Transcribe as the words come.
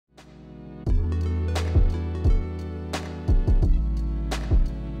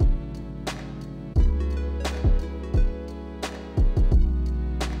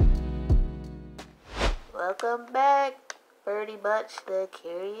welcome back. Birdie Bunch, the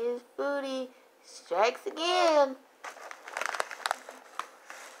curious foodie, strikes again.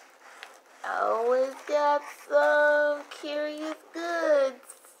 Always got some curious goods.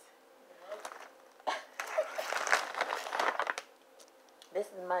 This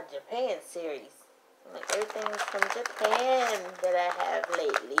is my Japan series. Like everything's from Japan that I have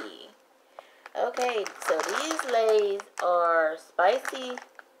lately. Okay, so these Lays are spicy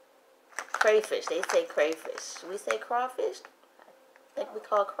crayfish. They say crayfish. We say crawfish. I think we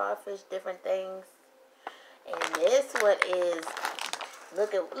call crawfish different things. And this one is,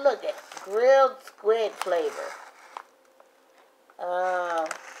 look at grilled squid flavor.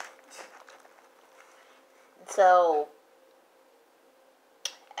 So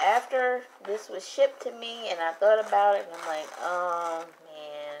after this was shipped to me and I thought about it, and I'm like, oh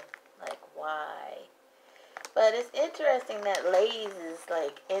man, like why? But it's interesting that Lay's is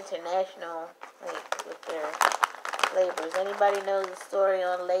like international, like with their flavors. Anybody knows the story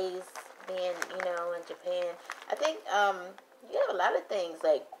on Lay's being, in Japan? I think you have a lot of things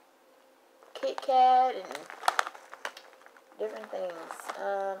like Kit Kat and different things.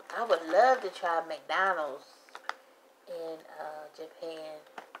 I would love to try McDonald's in Japan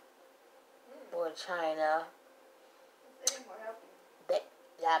or China.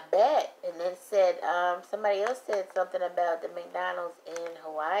 I bet. And then said, somebody else said something about the McDonald's in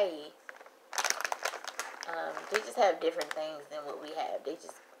Hawaii. They just have different things than what we have.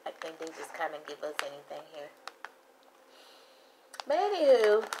 I think they just kind of give us anything here. But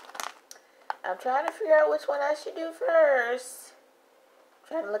anywho, I'm trying to figure out which one I should do first. I'm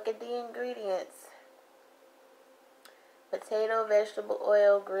trying to look at the ingredients. Potato, vegetable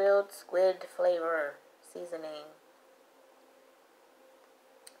oil, grilled squid flavor, seasoning.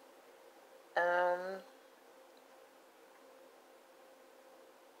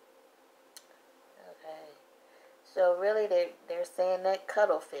 Okay. So really they're saying that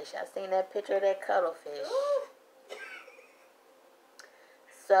cuttlefish. I seen that picture of that cuttlefish.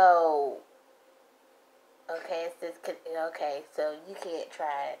 So okay, it says okay, so you can't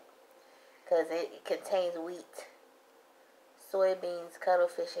try it because it contains wheat, soybeans,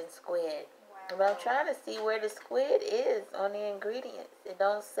 cuttlefish, and squid. Wow. But I'm trying to see where the squid is on the ingredients. It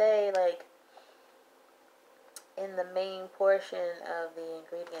don't say like in the main portion of the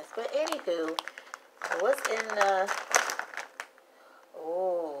ingredients. But anywho, what's in the...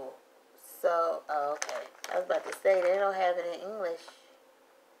 Oh, so, okay. I was about to say, they don't have it in English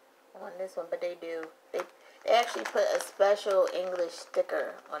on this one, but they do. They actually put a special English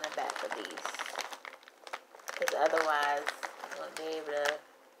sticker on the back of these. Because otherwise, you won't be able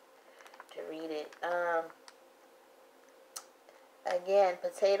to read it. Again,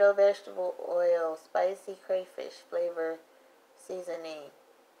 potato, vegetable oil, spicy crayfish flavor, seasoning.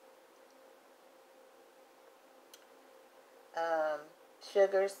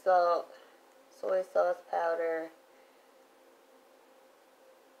 Sugar, salt, soy sauce powder,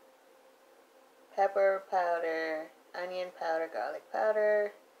 pepper powder, onion powder, garlic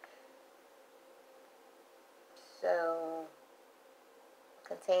powder. So,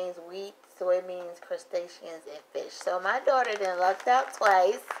 contains wheat, soybeans, crustaceans, and fish. So my daughter then lucked out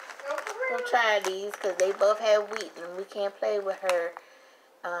twice. We'll try these because they both have wheat, and we can't play with her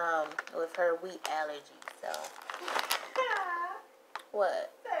wheat allergy. So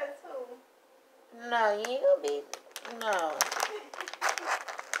what? No, you ain't gonna be. No.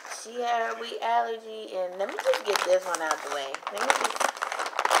 She had her wheat allergy, and let me just get this one out the way. Let me just.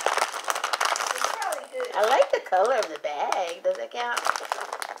 I like the color of the bag. Does it count?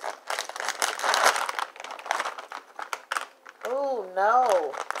 Oh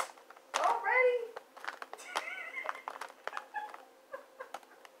no. Already?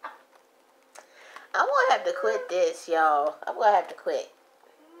 I'm gonna have to quit this, y'all. I'm gonna have to quit.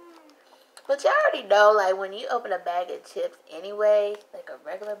 But y'all already know, like, when you open a bag of chips anyway, like a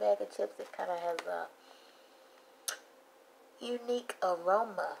regular bag of chips, it kind of has a unique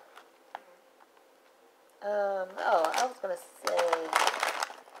aroma. Oh, I was gonna say,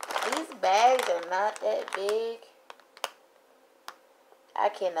 these bags are not that big. I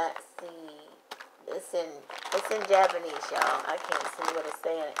cannot see. It's in Japanese, y'all. I can't see what it's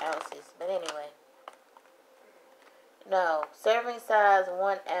saying in ounces. But anyway. No. Serving size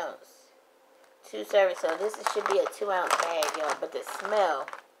 1 ounce. 2 servings. So this should be a 2-ounce bag, y'all. But the smell.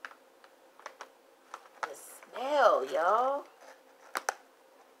 The smell, y'all.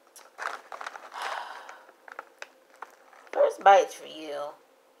 First bite's for you.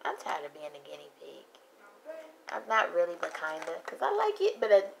 I'm tired of being a guinea pig. I'm not really, but kinda, cause I like it,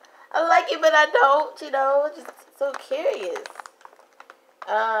 but I don't. Just so curious.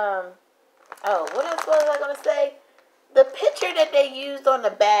 Oh, what else was I gonna say? The picture that they used on the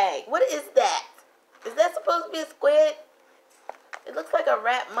bag. What is that? Is that supposed to be a squid? It looks like a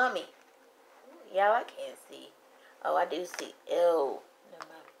wrapped mummy. Y'all, I can't see. Oh, I do see. Ew. Never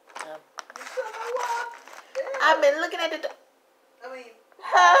mind. I've been looking at the. I mean,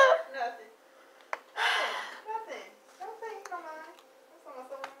 Huh? nothing. Come on.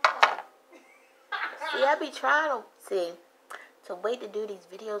 See, I be trying to wait to do these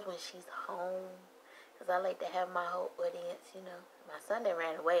videos when she's home, cause I like to have my whole audience. You know, my son that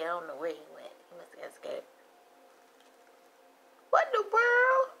ran away. I don't know where he went. He must have got scared. What in the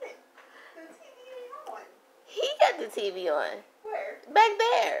world? The TV on. He got the TV on. Where? Back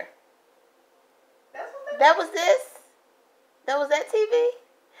there. That's what That was this? That was that TV?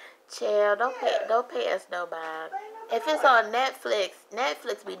 Chill, Yeah. don't pay us no mind. If it's on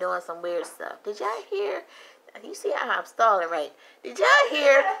Netflix be doing some weird stuff. Did y'all hear? You see how I'm stalling, right? Did y'all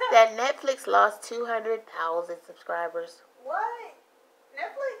hear that Netflix lost 200,000 subscribers? What?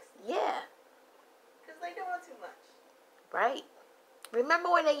 Netflix? Yeah. Because they doing too much. Right.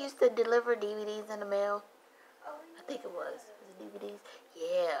 Remember when they used to deliver DVDs in the mail? Oh, yeah. I think it was. Was it DVDs?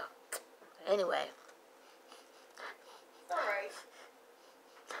 Yeah. Anyway. It's alright.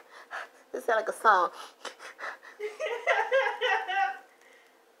 This sounds like a song.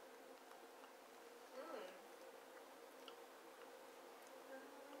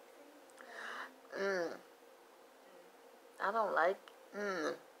 I don't like.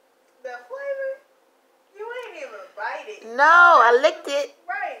 The flavor? You ain't even bite it. No, I licked it.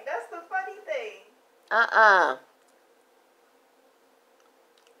 Right, that's the funny thing.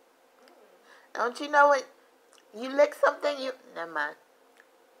 Don't you know what? You lick something, you. Never mind.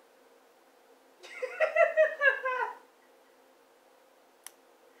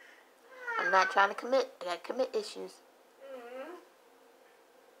 I'm not trying to commit. I got commit issues.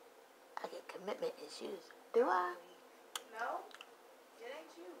 I get commitment issues. Do I? No, it ain't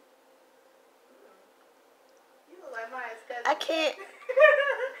you. You look like my ex-cousin. I can't.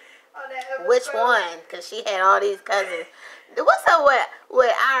 On that episode. Which one? Because she had all these cousins. What's up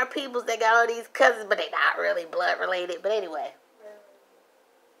with our peoples that got all these cousins, but they not really blood related? But anyway.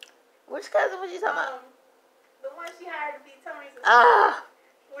 Which cousin was you talking about? The one she hired to be Tony's assistant.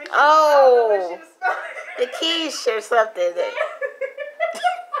 The quiche or something.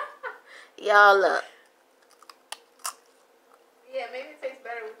 Y'all look. Yeah, maybe it tastes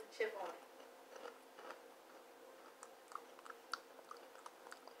better with the chip on it.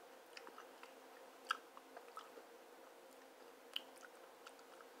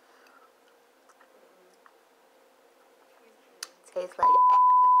 Tastes like.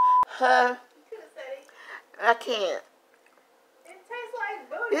 Huh? You could have said it. I can't. It tastes like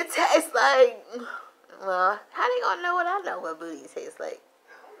booty. It tastes like. Well, how they gonna know what I know what booty tastes like?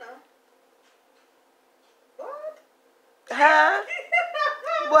 I don't know. What? Huh?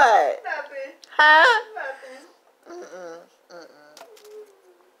 What? Nothing. Huh? Nothing.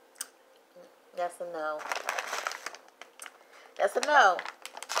 That's a no. That's a no.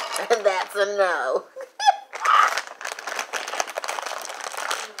 That's a no.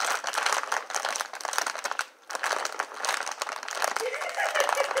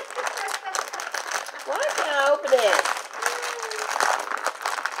 Why can't I open it?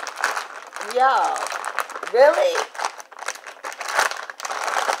 Y'all, really?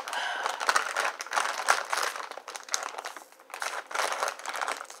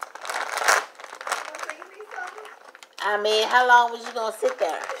 I mean, how long was you gonna sit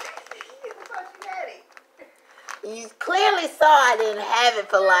there? You clearly saw I didn't have it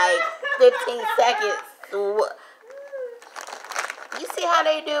for like 15 seconds. You see how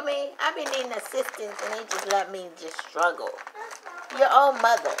they do me? I've been needing assistance and they just let me just struggle. Your own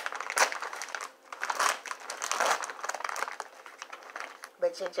mother.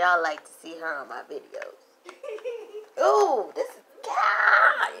 But yet y'all like to see her on my videos. Ooh, this is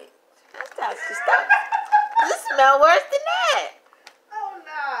God. That's how she stuff. This smell worse than that. Oh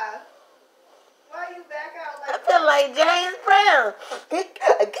nah. Why you back out like I feel like James Brown.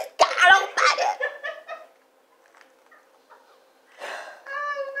 I don't fight it.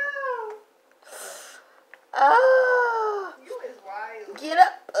 Oh no. Oh. You is wild. Get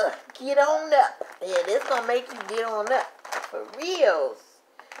up. Get on up. Yeah, this gonna make you get on up. For reals.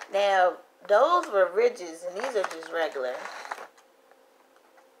 Now, those were ridges and these are just regular.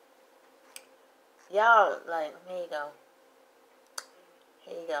 Y'all, like, here you go.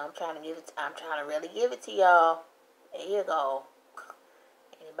 Here you go. I'm trying to really give it to y'all. There you go.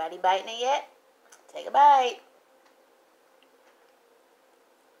 Anybody biting it yet? Take a bite.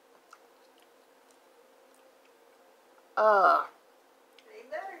 Ain't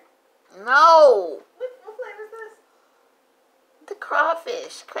better. No. What flavor is this? The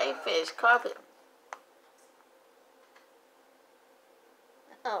crawfish, crayfish, crawfish.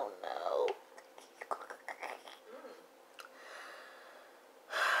 Oh no.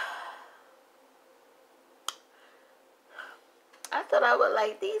 I thought I would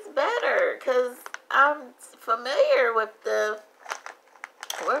like these better because I'm familiar with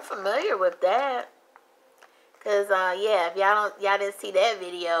we're familiar with that. Cause yeah, if y'all didn't see that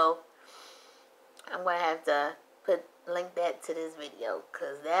video, I'm gonna have to link that to this video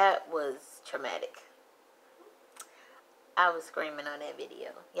because that was traumatic. I was screaming on that video.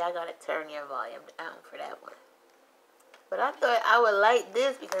 Y'all gotta turn your volume down for that one. But I thought I would like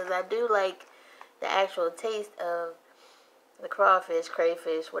this because I do like the actual taste of the crawfish,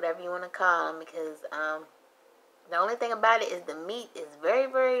 crayfish, whatever you want to call them. Because the only thing about it is the meat is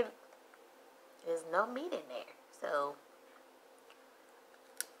very, very. There's no meat in there, so.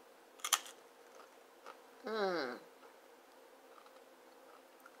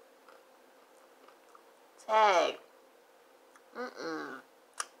 Tag.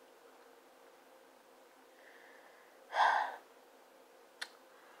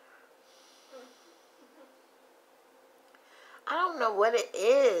 I don't know what it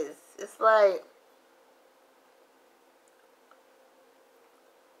is. It's like.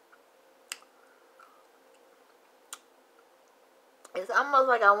 It's almost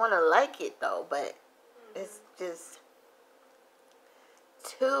like I want to like it though, but it's just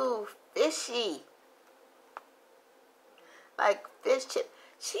too fishy. Like fish chip.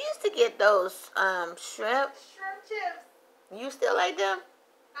 She used to get those shrimp. Shrimp chips. You still like them?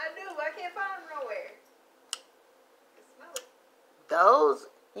 I do, but I can't find them nowhere. I can smell it. Those?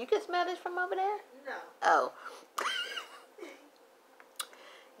 You can smell this from over there? No. Oh.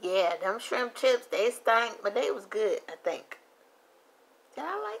 Yeah, them shrimp chips, they stank, but they was good, I think. Did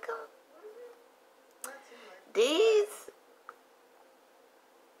I like them? Not too much. These,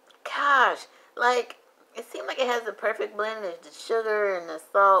 gosh, like, it seemed like it has the perfect blend. There's the sugar and the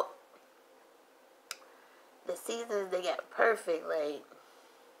salt. The seasons, they got perfect, like,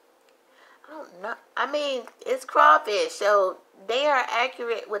 I don't know. I mean, it's crawfish, so they are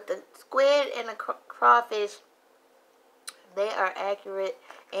accurate with the squid and the crawfish. They are accurate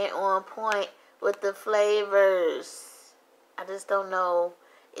and on point with the flavors. I just don't know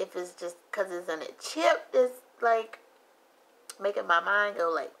if it's just because it's in a chip that's like making my mind go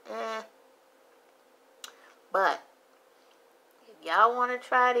like, eh. But if y'all want to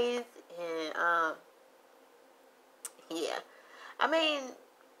try these, and yeah, I mean,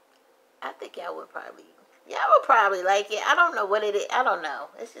 I think y'all would probably like it. I don't know what it is. I don't know.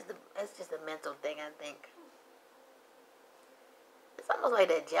 It's just a mental thing, I think. It's almost like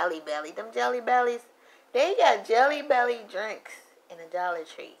that Jelly Belly. Them Jelly Bellies, they got Jelly Belly drinks in the Dollar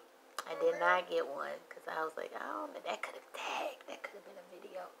Tree. I did not get one because I was like, I don't know. That could have tagged. That could have been a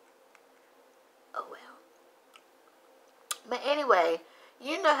video. Oh well. But anyway,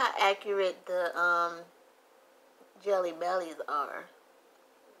 you know how accurate the Jelly Bellies are.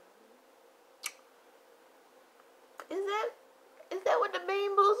 Is that what the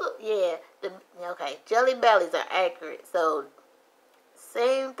Bean Boozled? Yeah. Okay. Jelly Bellies are accurate. So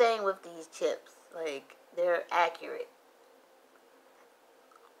same thing with these chips. Like, they're accurate.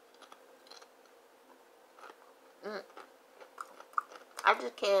 I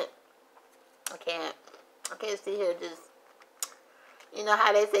just can't. I can't sit here just. You know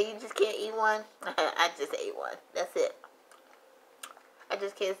how they say you just can't eat one? I just ate one. That's it. I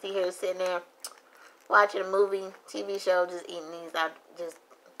just can't sit here sitting there watching a movie, TV show, just eating these. I just,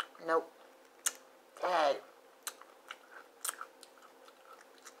 nope. Tag.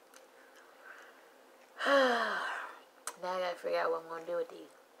 Now I gotta figure out what I'm gonna do with these.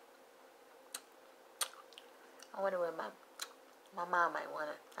 I wonder what my mom might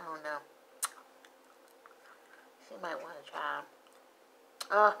wanna. I don't know. She might wanna try them.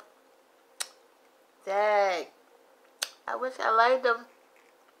 Oh, dang. I wish I liked them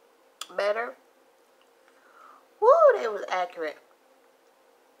better. Woo, they was accurate.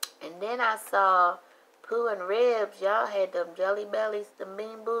 And then I saw Pooh and Ribs. Y'all had them Jelly Bellies, the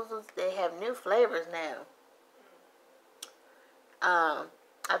Bean Boozles. They have new flavors now.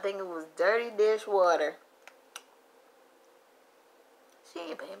 I think it was Dirty Dishwater. She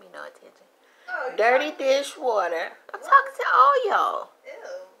ain't paying me no attention. Oh, Dirty Dishwater. I'm talking to all y'all.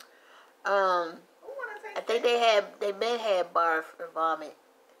 Ew. I think they been had barf or vomit.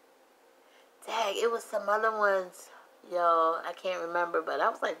 Dang, it was some other ones, y'all. I can't remember, but I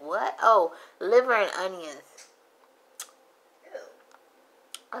was like, what? Oh, liver and onions.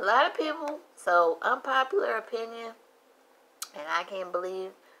 Ew. A lot of people, so unpopular opinion, and I can't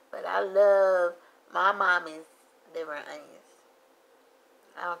believe But I love my mommy's liver and onions.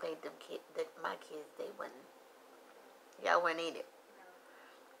 I don't think my kids, they wouldn't. Y'all wouldn't eat it.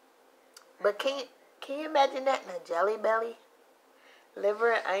 But can you imagine that in a Jelly Belly?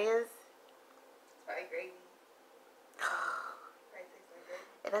 Liver and onions? Probably gravy.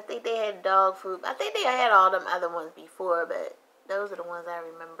 And I think they had dog food. I think they had all them other ones before, but those are the ones I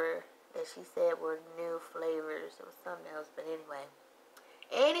remember that she said were new flavors. It was something else, but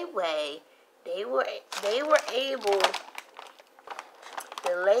anyway, they were able,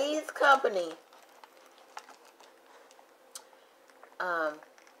 the Lay's company, of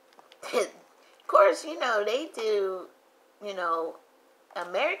course, they do,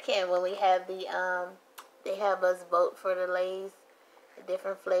 American, when we have they have us vote for the Lay's, the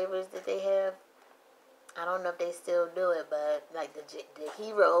different flavors that they have. I don't know if they still do it, but like the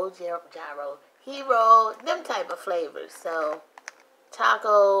Hero, Gyro, Hero, them type of flavors. So,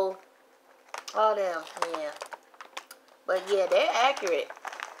 taco, all them, yeah. But yeah, they're accurate.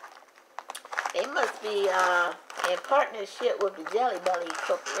 They must be in partnership with the Jelly Belly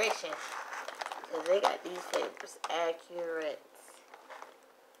Corporation, because they got these flavors accurate.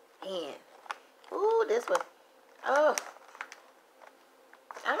 And, ooh, this one, oh,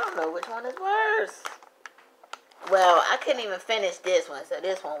 I don't know which one is worse. Well, I couldn't even finish this one, so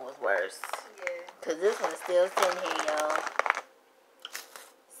this one was worse. Yeah. Because this one's still sitting here, y'all.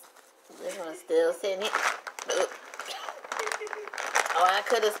 This one's still sitting here. Oop. Oh, I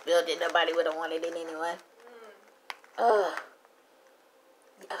could have spilled it. Nobody would have wanted it anyway.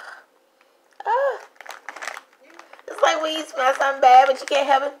 It's like when you smell something bad, but you can't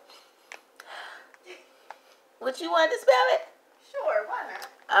help it. Would you want to smell it? Sure, why not?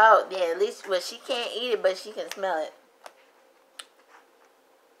 Oh, yeah, at least, well, she can't eat it, but she can smell it.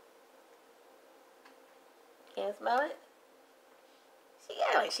 Can't smell it? She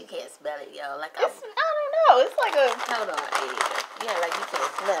act like she can't smell it, yo. Like, I don't know. It's like a... Hold on, yeah, like you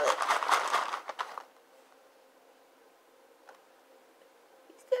can't smell it.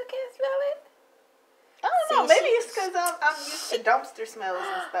 You still can't smell it? I don't know. Maybe it's because I'm used to dumpster smells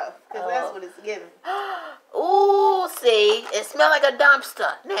and stuff. Because that's what it's giving. Ooh, see? It smells like a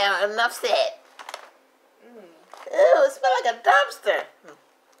dumpster. Now, enough said. Ew, it smells like a dumpster.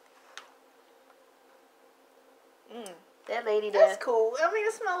 That lady there. That's cool. I mean,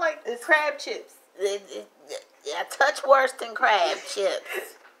 it smells like crab chips. Yeah, touch worse than crab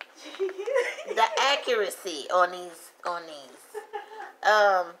chips. The accuracy on these.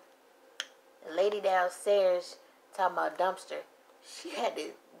 The lady downstairs talking about dumpster. She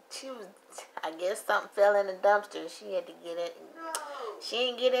was, I guess something fell in the dumpster. She had to get it. No. She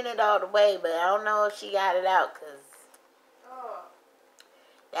didn't get in it all the way, but I don't know if she got it out, because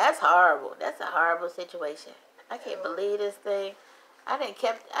that's horrible. That's a horrible situation. I can't believe this thing. I done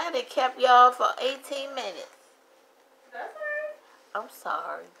kept y'all for 18 minutes. That's alright. I'm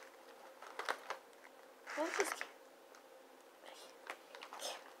sorry.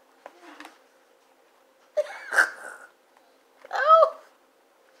 Oh,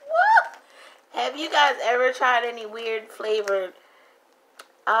 what? Have you guys ever tried any weird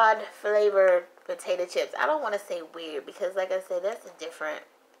odd flavored potato chips? I don't want to say weird, because like I said, that's a different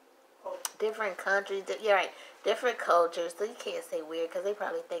country. You're right. Different cultures. So you can't say weird, because they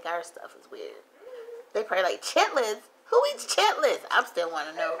probably think our stuff is weird. They probably like chitlins. Who eats chitlins? I still want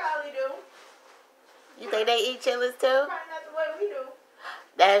to know. They probably do. You think they eat chitlins too? Probably not the way we do.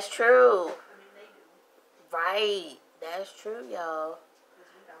 That's true. I mean, they do. Right. That's true, y'all.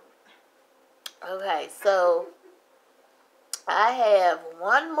 Because we don't. Okay, so I have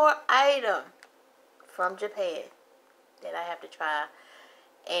one more item from Japan that I have to try.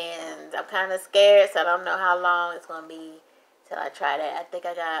 And I'm kind of scared, so I don't know how long it's going to be till I try that. I think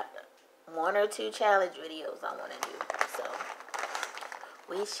I got 1 or 2 challenge videos I want to do. So,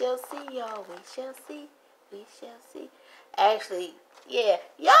 we shall see, y'all. We shall see. We shall see. Actually, yeah,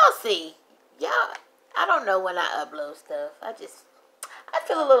 y'all see. Y'all, I don't know when I upload stuff. I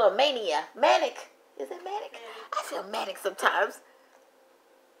feel a little manic. Is it manic? I feel manic sometimes.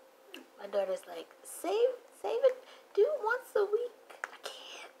 My daughter's like, save it. Do once a week. I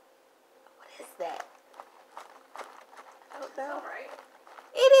can't. What is that? I don't know. All right.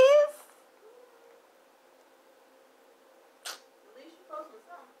 It is. At least you posted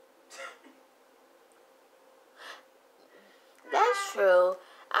something. That's true.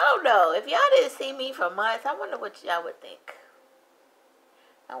 I don't know. If y'all didn't see me for months, I wonder what y'all would think.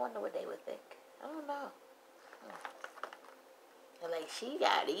 I wonder what they would think. I don't know. Like,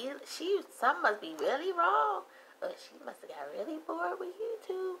 something must be really wrong. Or she must have got really bored with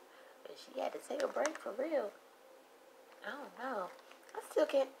YouTube. But she had to take a break for real. I don't know. I still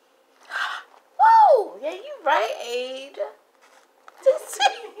can't. Oh, yeah, you right, Aid.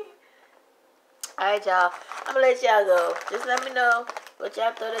 Alright, y'all. I'm gonna let y'all go. Just let me know what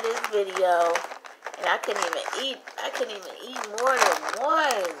y'all thought of this video. And I couldn't even eat more than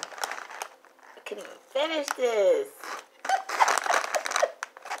one. I couldn't even finish this.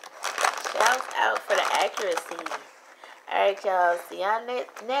 Shout out for the accuracy. Alright, y'all. See y'all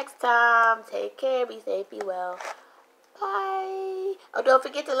next time. Take care. Be safe. Be well. Bye. Oh, don't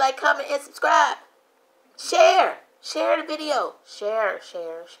forget to like, comment, and subscribe. Share. Share the video. Share.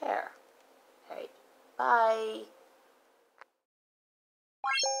 Alright. Bye.